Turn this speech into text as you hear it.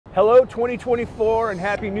Hello 2024 and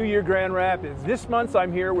Happy New Year Grand Rapids. This month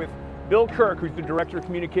I'm here with Bill Kirk, who's the Director of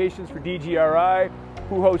Communications for DGRI,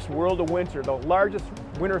 who hosts World of Winter, the largest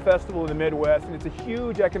winter festival in the Midwest, and it's a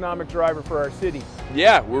huge economic driver for our city.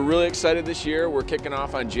 Yeah, we're really excited this year. We're kicking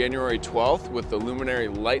off on January 12th with the Luminary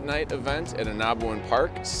Light Night event at Anabuan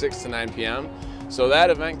Park, 6 to 9 p.m. So that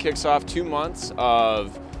event kicks off 2 months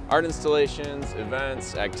of art installations,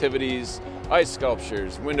 events, activities, ice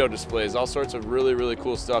sculptures, window displays, all sorts of really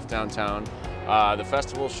cool stuff downtown. The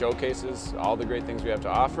festival showcases all the great things we have to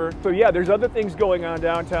offer. So yeah, there's other things going on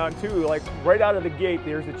downtown too, like right out of the gate,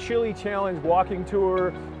 there's a Chili Challenge walking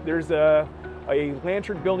tour, there's a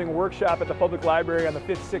lantern building workshop at the public library on the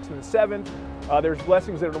 5th, 6th, and the 7th. There's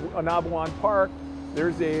blessings at Anabuan Park.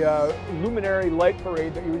 There's a luminary light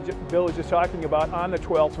parade that Bill was just talking about on the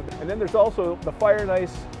 12th. And then there's also the Fire and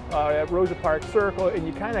Ice at Rosa Parks Circle, and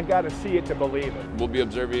you kind of got to see it to believe it. We'll be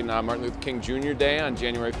observing Martin Luther King Jr. Day on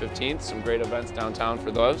January 15th, some great events downtown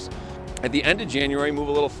for those. At the end of January, move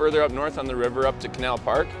a little further up north on the river up to Canal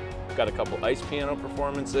Park. We've got a couple ice piano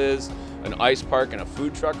performances, an ice park, and a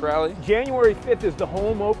food truck rally. January 5th is the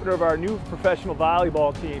home opener of our new professional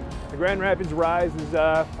volleyball team. The Grand Rapids Rise is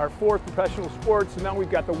our 4th professional sport, so now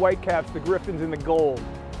we've got the Whitecaps, the Griffins, and the Gold.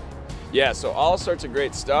 Yeah, so all sorts of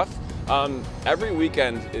great stuff. Every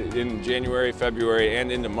weekend in January, February,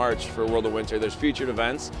 and into March for World of Winter, there's featured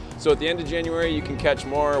events. So at the end of January, you can catch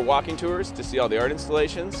more walking tours to see all the art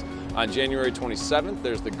installations. On January 27th,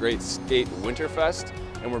 there's the Great Skate Winterfest,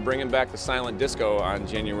 and we're bringing back the Silent Disco on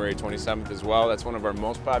January 27th as well. That's one of our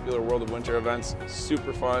most popular World of Winter events.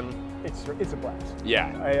 Super fun. It's a blast.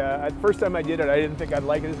 Yeah. The first time I did it, I didn't think I'd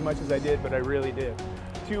like it as much as I did, but I really did.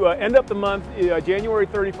 To end up the month, January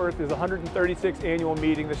 31st is the 136th annual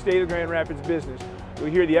meeting, the State of Grand Rapids Business. You'll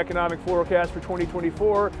hear the economic forecast for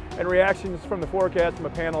 2024 and reactions from the forecast from a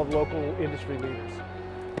panel of local industry leaders.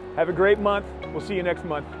 Have a great month. We'll see you next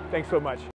month. Thanks so much.